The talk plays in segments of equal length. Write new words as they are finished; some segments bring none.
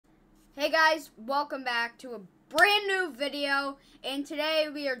Hey guys, welcome back to a brand new video, and today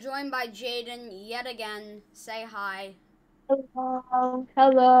we are joined by Jayden yet again. Say hi. Hello.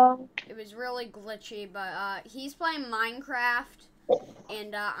 Hello. It was really glitchy, but he's playing Minecraft,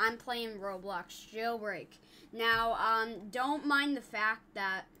 and I'm playing Roblox Jailbreak. Now, don't mind the fact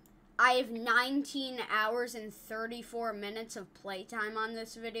that I have 19 hours and 34 minutes of playtime on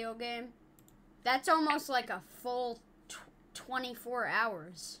this video game. That's almost like a full 24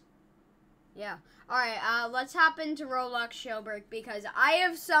 hours. Yeah. Alright, let's hop into Roblox Jailbreak because I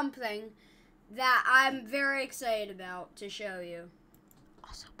have something that I'm very excited about to show you.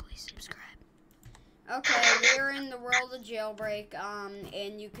 Also, please subscribe. Okay, we're in the world of Jailbreak,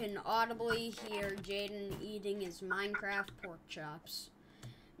 and you can audibly hear Jayden eating his Minecraft pork chops.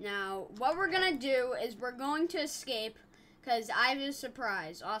 Now, what we're gonna do is we're going to escape because I have a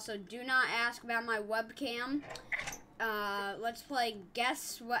surprise. Also, do not ask about my webcam. Let's play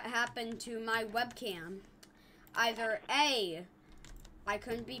Guess What Happened to My Webcam. Either A, I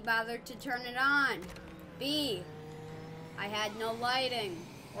couldn't be bothered to turn it on. B, I had no lighting.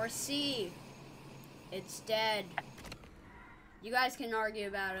 Or C, it's dead. You guys can argue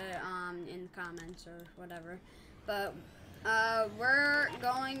about it in the comments or whatever. But we're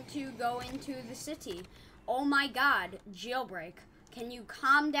going to go into the city. Oh my god, Jailbreak. Can you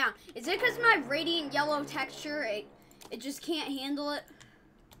calm down? Is it because my radiant yellow texture, it just can't handle it?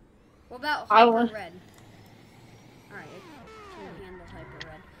 What about hyper red? Alright, it can handle hyper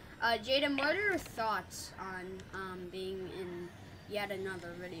red. Jayden, what are your thoughts on being in yet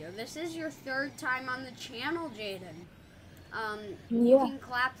another video? This is your third time on the channel, Jayden. You can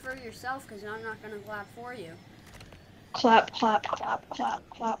clap for yourself because I'm not going to clap for you. Clap, clap, clap, clap,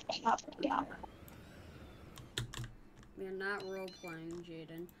 clap, clap, clap. We're not role-playing,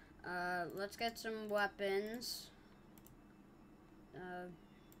 Jayden. Let's get some weapons.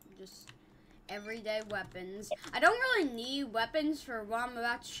 Just everyday weapons. I don't really need weapons for what I'm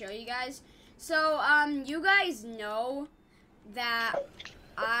about to show you guys. So, you guys know that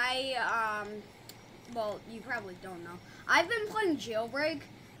well, you probably don't know. I've been playing Jailbreak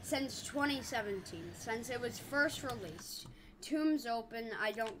since 2017, since it was first released. Tomb's open,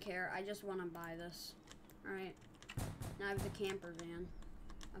 I don't care. I just want to buy this. Alright. Now I have the camper van.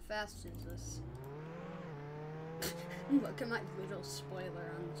 How fast is this? Look at my little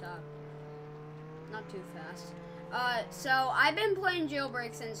spoiler on the top. Not too fast. So I've been playing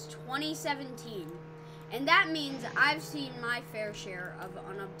Jailbreak since 2017. And that means I've seen my fair share of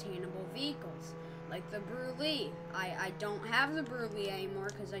unobtainable vehicles. Like the Brulee. I don't have the Brulee anymore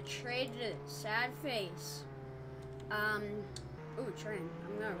because I traded it. Sad face. Ooh, train.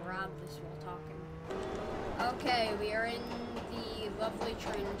 I'm gonna rob this while talking. Okay, we are in the lovely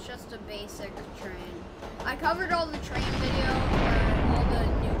train. It's just a basic train. I covered all the train video, or all the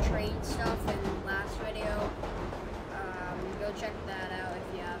new train stuff in the last video. Go check that out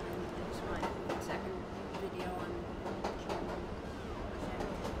if you haven't. It's my second video on the channel.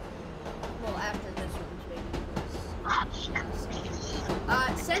 Well, after this one's video.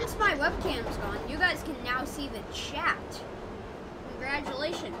 Since my webcam's gone, you guys can now see the chat.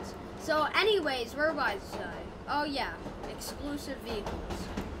 Congratulations. So, anyways, where was I? Oh, yeah. Exclusive vehicles.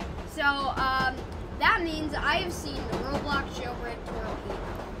 So, that means I have seen the Roblox Jailbreak Torpedo.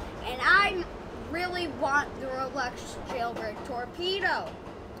 And I really want the Roblox Jailbreak Torpedo.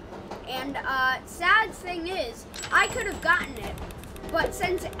 And, sad thing is, I could have gotten it. But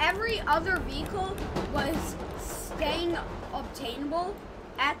since every other vehicle was staying obtainable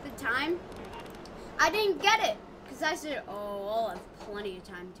at the time, I didn't get it. Because I said, oh, I'll have plenty of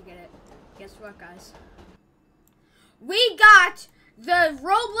time to get it. Guess what, guys? We got the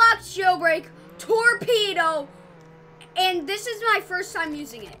Roblox Jailbreak Torpedo, and this is my first time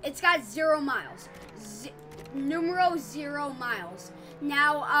using it. It's got 0 miles. Numero 0 miles.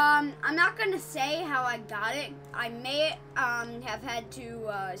 Now, I'm not going to say how I got it. I may have had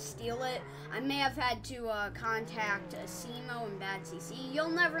to steal it. I may have had to contact Simo and Bad CC. You'll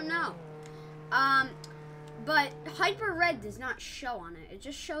never know. But hyper red does not show on it. It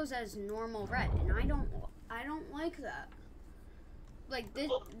just shows as normal red, and I don't like that. Like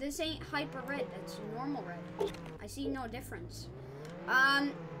this ain't hyper red. That's normal red. I see no difference.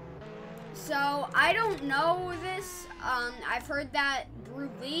 So I don't know this. I've heard that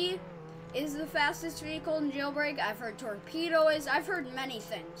Brulee is the fastest vehicle in Jailbreak. I've heard Torpedo is. I've heard many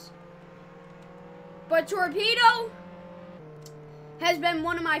things. But Torpedo has been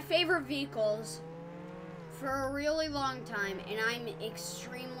one of my favorite vehicles for a really long time, and I'm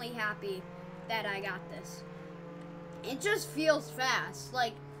extremely happy that I got this. It just feels fast.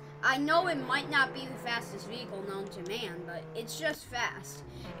 Like, I know it might not be the fastest vehicle known to man, but it's just fast.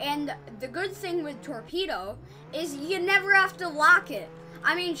 And the good thing with Torpedo is you never have to lock it.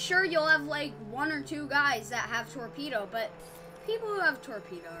 I mean, sure, you'll have like 1 or 2 guys that have Torpedo, but people who have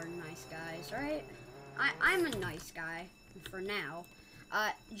Torpedo are nice guys, right? I'm a nice guy for now.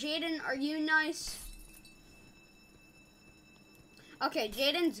 Jayden, are you nice? Okay,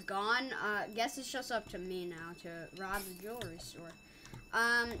 Jayden's gone. Guess it's just up to me now to rob the jewelry store.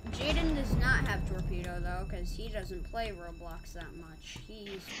 Jayden does not have Torpedo, though, because he doesn't play Roblox that much.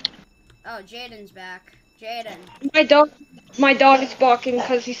 Oh, Jayden's back. Jayden. My dog is barking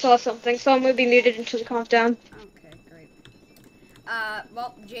because he saw something, so I'm gonna be muted until he calms down. Okay, great.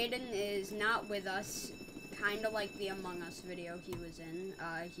 Well, Jayden is not with us. Kind of like the Among Us video he was in.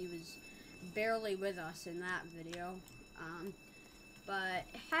 He was barely with us in that video. But,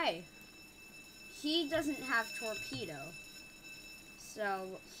 hey. He doesn't have Torpedo.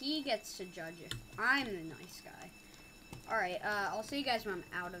 So, he gets to judge if I'm the nice guy. Alright, I'll see you guys when I'm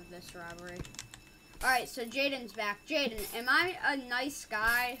out of this robbery. Alright, so Jayden's back. Jayden, am I a nice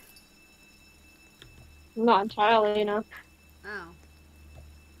guy? Not entirely, no. Oh.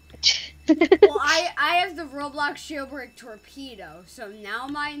 Well, I have the Roblox Jailbreak Torpedo, so now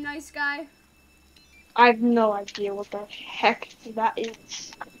am I a nice guy? I have no idea what the heck that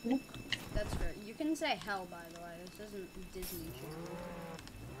is. That's fair. You can say hell, by the way. This isn't Disney Channel.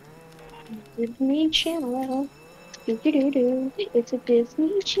 Disney Channel. Do-do-do-do. It's a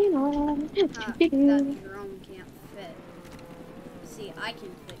Disney Channel. That drone can't fit. See, I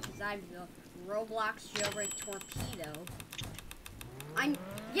can fit because I have the Roblox Jailbreak Torpedo.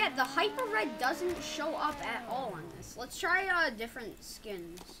 Yeah, the Hyper Red doesn't show up at all on this. Let's try different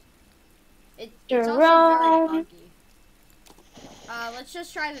skins. It's also very buggy. Let's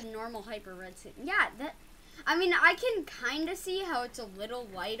just try the normal Hyper Red skin. Yeah, I mean, I can kind of see how it's a little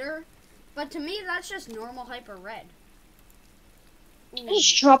lighter, but to me, that's just normal Hyper Red. Ooh, I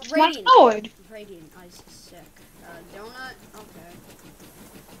just dropped my Radiant. sword. Radiant Ice is sick. Donut, okay.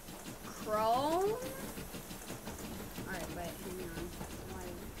 Chrome? Alright, wait, hang on. Why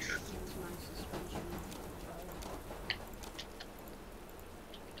is my suspension?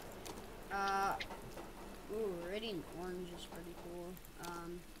 Ooh, Radiant Orange is pretty cool.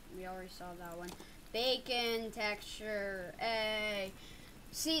 We already saw that one. Bacon texture, hey.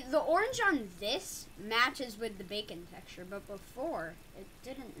 See, the orange on this matches with the bacon texture, but before, it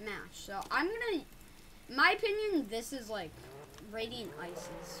didn't match. So I'm gonna, in my opinion, this is like Radiant Ice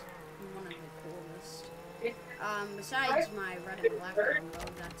is one of the coolest. Besides my red and black combo,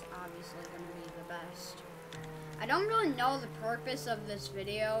 that's obviously gonna be the best. I don't really know the purpose of this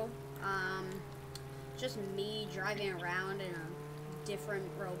video. Just me driving around in a different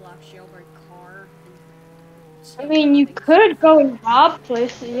Roblox Jailbreak car. I mean, you could go and rob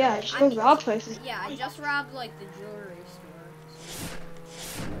places. Yeah, just go rob places. Yeah, I just robbed like the jewelry store.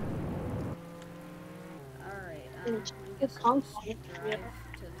 Alright, I guess I'll just drive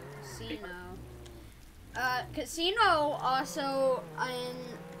to the casino. Casino also,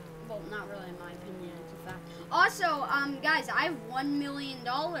 well, not really in my opinion, it's a fact. Also, guys, I have $1 million.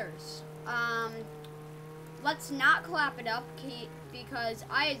 Let's not clap it up, because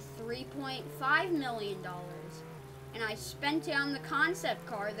I had $3.5 million. And I spent it on the concept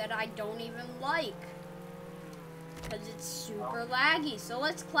car that I don't even like. Because it's super laggy. So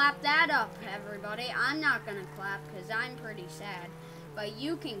let's clap that up, everybody. I'm not going to clap because I'm pretty sad. But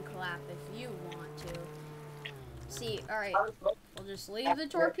you can clap if you want to. See, alright. We'll just leave the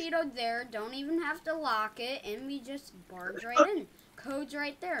torpedo there. Don't even have to lock it. And we just barge right in. Code's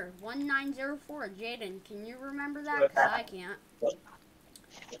right there. 1904. Jayden, can you remember that? Because I can't.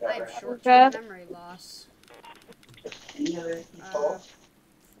 I have short-term memory loss.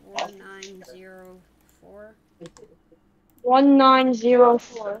 4904.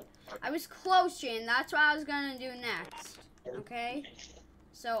 1904. I was close, Jane. That's what I was gonna do next. Okay?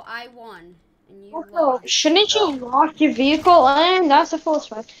 So I won, and you lost. Shouldn't you lock your vehicle? And that's a false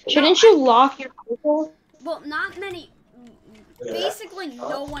one. Shouldn't you lock your vehicle? Well, not many. Basically,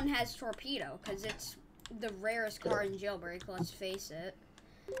 no one has torpedo because it's the rarest car in Jailbreak. Let's face it.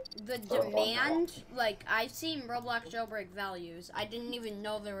 The demand, like, I've seen Roblox Jailbreak values. I didn't even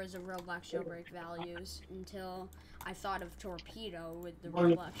know there was a Roblox Jailbreak values until I thought of Torpedo with the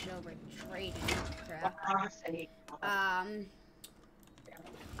Roblox Jailbreak trading crap. I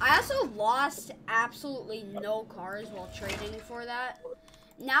also lost absolutely no cars while trading for that.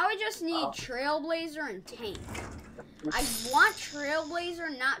 Now I just need Trailblazer and Tank. I want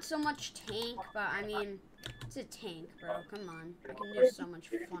Trailblazer, not so much Tank, but I mean... It's a tank, bro. Come on. I can do so much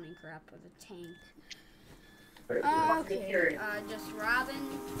funny crap with a tank. Okay, just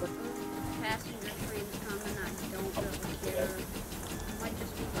robbing passenger trains coming. I don't really care. Might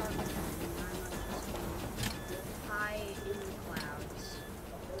just be talking to me. I might just be high in the clouds.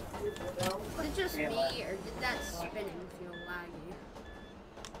 Was it just me, or did that spinning feel laggy?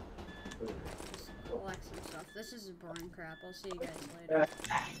 Just collect some stuff. This is boring crap. I'll see you guys later.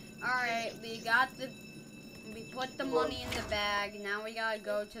 Alright, we put the money in the bag. Now we gotta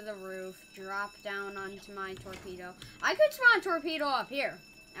go to the roof, drop down onto my torpedo. I could spawn a torpedo up here,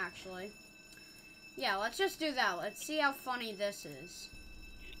 actually. Yeah, let's just do that. Let's see how funny this is.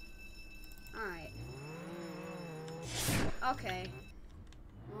 Alright. Okay.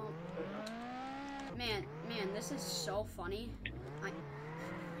 Well, man, this is so funny.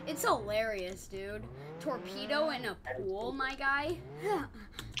 It's hilarious, dude. Torpedo in a pool, my guy.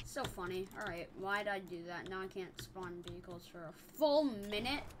 So funny. Alright, why'd I do that? Now I can't spawn vehicles for a full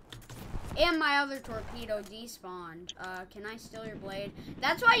minute. And my other torpedo despawned. Can I steal your blade?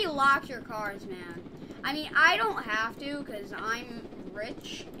 That's why you lock your cars, man. I mean, I don't have to, because I'm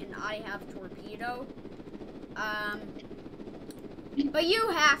rich and I have torpedo. But you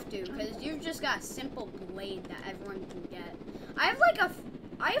have to, because you've just got a simple blade that everyone can get. I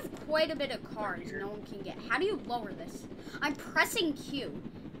have quite a bit of cars no one can get. How do you lower this? I'm pressing Q.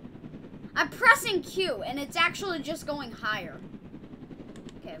 I'm pressing Q, and it's actually just going higher.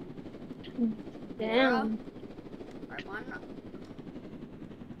 Okay. Damn. Alright, one.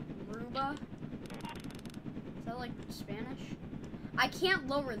 Ruba. Is that like Spanish? I can't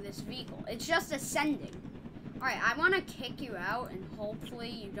lower this vehicle. It's just ascending. Alright, I want to kick you out, and hopefully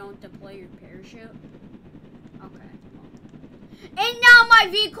you don't deploy your parachute. Okay. And now my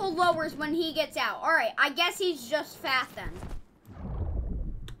vehicle lowers when he gets out. Alright, I guess he's just fat then.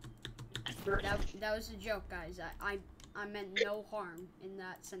 That was a joke, guys. I meant no harm in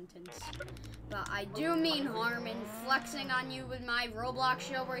that sentence. But I do mean harm in flexing on you with my Roblox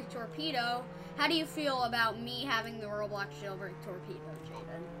Jailbreak Torpedo. How do you feel about me having the Roblox Jailbreak Torpedo,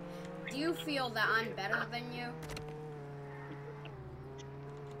 Jayden? Do you feel that I'm better than you?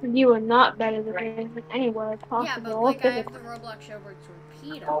 You are not better than me in any way possible. Yeah, but like I have the Roblox Jailbreak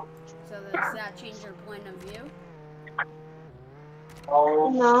Torpedo. So does that change your point of view?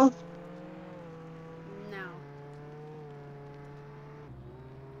 No.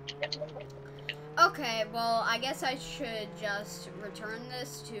 Okay, well, I guess I should just return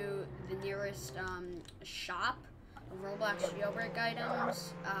this to the nearest shop of Roblox Jailbreak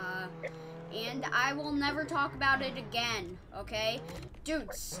items, and I will never talk about it again, okay?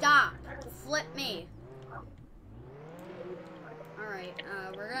 Dude, stop. Flip me. Alright,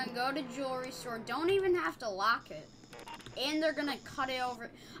 we're gonna go to jewelry store. Don't even have to lock it. And they're gonna cut it over.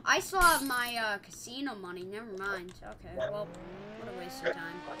 I still have my casino money. Never mind. Okay, well, what a waste of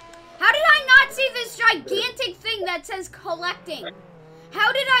time. How did I not see this gigantic thing that says collecting?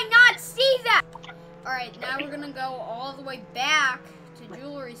 How did I not see that? Alright, now we're gonna go all the way back to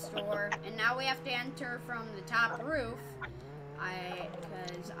jewelry store. And now we have to enter from the top roof.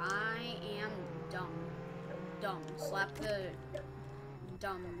 Because I am dumb. Dumb. Slap the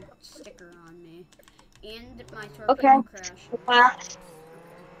dumb sticker on me. And my torpedo crash.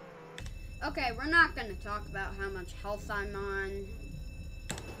 Okay, we're not gonna talk about how much health I'm on.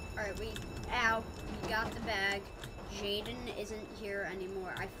 Alright, we got the bag. Jayden isn't here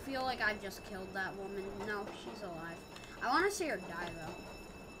anymore. I feel like I've just killed that woman. No, she's alive. I want to see her die,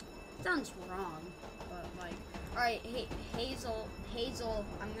 though. Sounds wrong, but like... Alright, Hazel,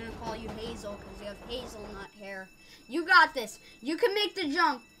 I'm gonna call you Hazel, because you have hazelnut hair. You got this. You can make the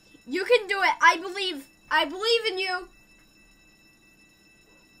jump. You can do it. I believe in you.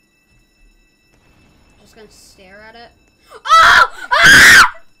 Just gonna stare at it. Oh! Ah!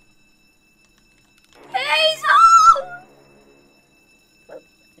 Hazel!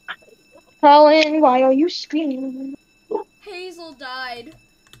 Colin, why are you screaming? Hazel died.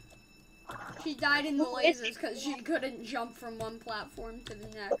 She died in the lasers because she couldn't jump from one platform to the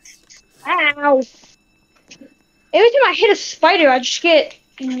next. Ow! Every time I hit a spider, I just get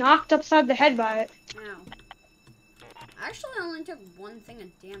knocked upside the head by it. Ow. I actually only took one thing of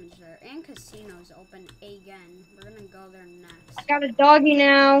damage there. And casinos open again. We're gonna go there next. I got a doggy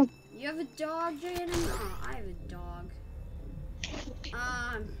now. You have a dog, Jayden? Oh, I have a dog.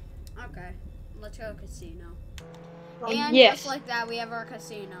 Okay. Let's go casino. And yes. Just like that, we have our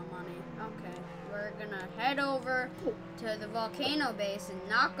casino money. Okay. We're gonna head over to the volcano base and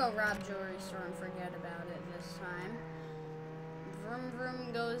not go rob jewelry store and forget about it this time. Vroom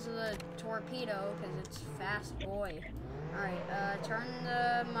vroom goes the torpedo because it's fast boy. Alright, turn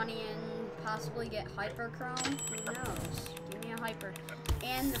the money in, possibly get hyperchrome. Who knows? Give me a hyper.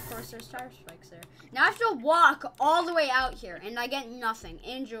 And of course there's tire spikes there. Now I have to walk all the way out here and I get nothing.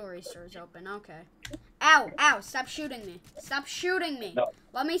 And jewelry store's open. Okay. Ow, ow, stop shooting me. Stop shooting me. No.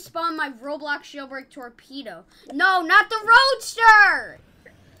 Let me spawn my Roblox Jailbreak Torpedo. No, not the Roadster!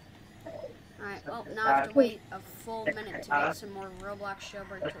 Alright, well, now I have to wait a full minute to get some more Roblox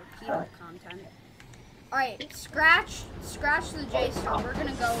Jailbreak Torpedo content. Alright, scratch the J Store. We're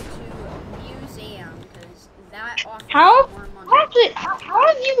gonna go to Museum, because that offers more money. How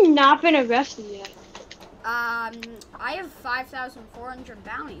have you not been arrested yet? I have 5,400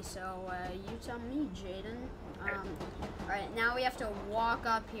 bounty, so you tell me, Jayden. Alright, now we have to walk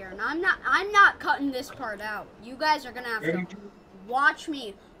up here, and I'm not cutting this part out. You guys are gonna have to watch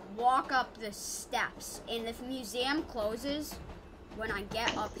me walk up the steps, and if museum closes when I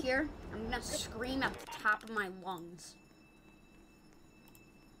get up here, I'm gonna scream at the top of my lungs.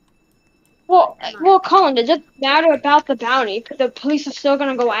 Well, Colin, it doesn't matter about the bounty. The police are still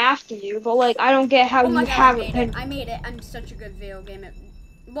gonna go after you, but like, I don't get how you haven't been. I made it. I'm such a good video game.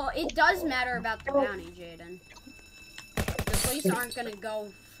 Well, it does matter about the bounty, Jayden. The police aren't gonna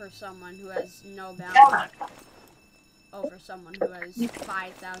go for someone who has no bounty over someone who has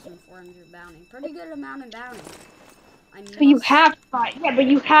 5,400 bounty. Pretty good amount of bounty. But you have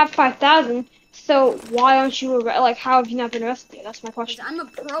 5,000. So why aren't you like? How have you not been arrested yet? That's my question. I'm a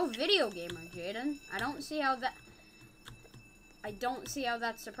pro video gamer, Jayden. I don't see how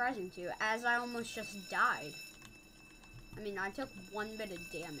that's surprising to you, as I almost just died. I mean, I took 1 bit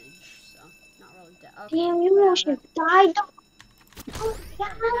of damage, so not really dead. Okay, damn, you almost died.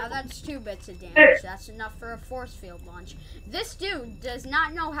 Now that's 2 bits of damage. That's enough for a force field launch. This dude does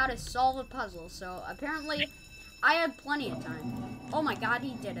not know how to solve a puzzle, so apparently I had plenty of time. Oh my god,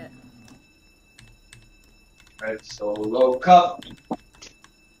 he did it. Red Solo Cup.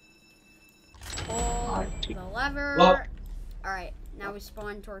 Pull the lever. Alright, now we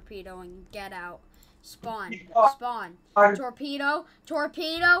spawn torpedo and get out. Spawn. Torpedo.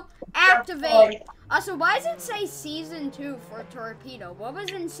 Activate. Also, why does it say season 2 for torpedo? What was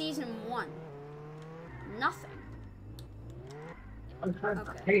in season 1? Nothing.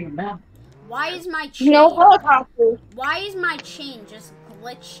 Okay. Why is my chain? Why is my chain just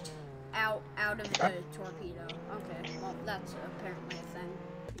glitched out of the torpedo? Okay, well that's apparently a thing.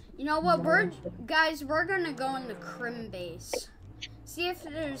 You know what? We're gonna go in the Crim base. See if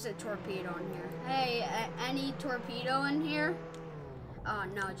there's a torpedo in here. Hey, any torpedo in here? Oh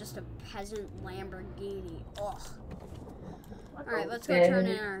no, just a peasant Lamborghini. Ugh. Alright, let's go turn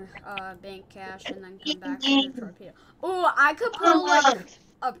in our bank cash and then come back to the torpedo. Oh, I could pull like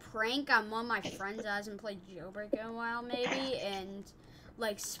a prank on one of my friends that hasn't played Jailbreak in a while, maybe, and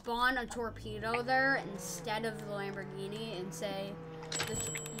like spawn a torpedo there instead of the Lamborghini and say you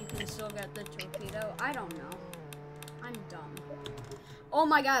can still get the torpedo. I don't know. I'm dumb. Oh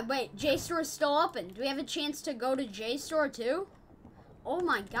my god, wait, J-Store is still open. Do we have a chance to go to J-Store too? Oh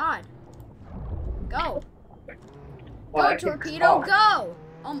my god. Go. Go, torpedo, go!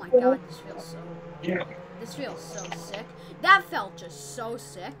 Oh my god, this feels so sick. That felt just so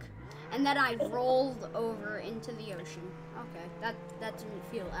sick. And then I rolled over into the ocean. Okay, that didn't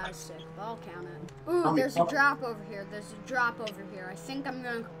feel as sick, but I'll count it. Ooh, there's a drop over here. I think I'm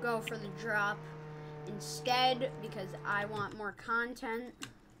gonna go for the drop instead because I want more content.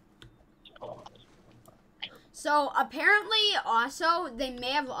 So apparently also they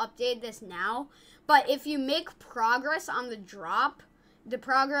may have updated this now, but if you make progress on the drop, the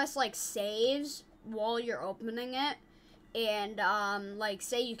progress like saves while you're opening it, and like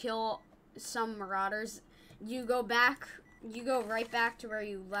say you kill some marauders, you go right back to where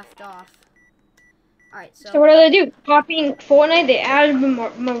you left off. Alright, so what do they do? Copying Fortnite, they added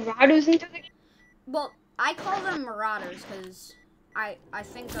marauders into the game? Well, I call them marauders because I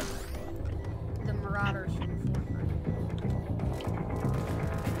think of the marauders from Fortnite.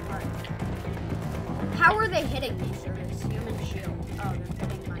 Right. How are they hitting me through this human shield? Oh, they're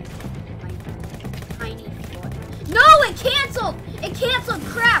hitting my tiny foot. No, it canceled! It canceled!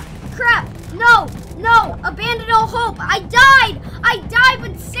 Crap! No! Abandon all hope! I died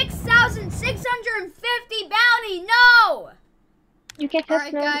with 6,650 bounty! No! You can't.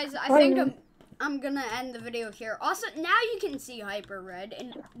 Alright guys, I think I'm gonna end the video here. Also, now you can see Hyper Red,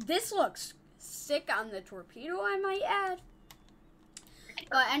 and this looks sick on the torpedo, I might add.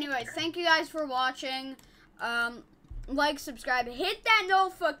 But anyway, thank you guys for watching. Like, subscribe, hit that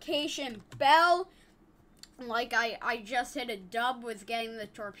notification bell. Like I just hit a dub with getting the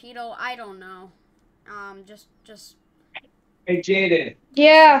torpedo. I don't know. Just. Hey Jayden.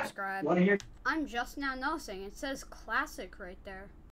 Yeah. Subscribe. Wanna hear? I'm just now noticing. It says classic right there.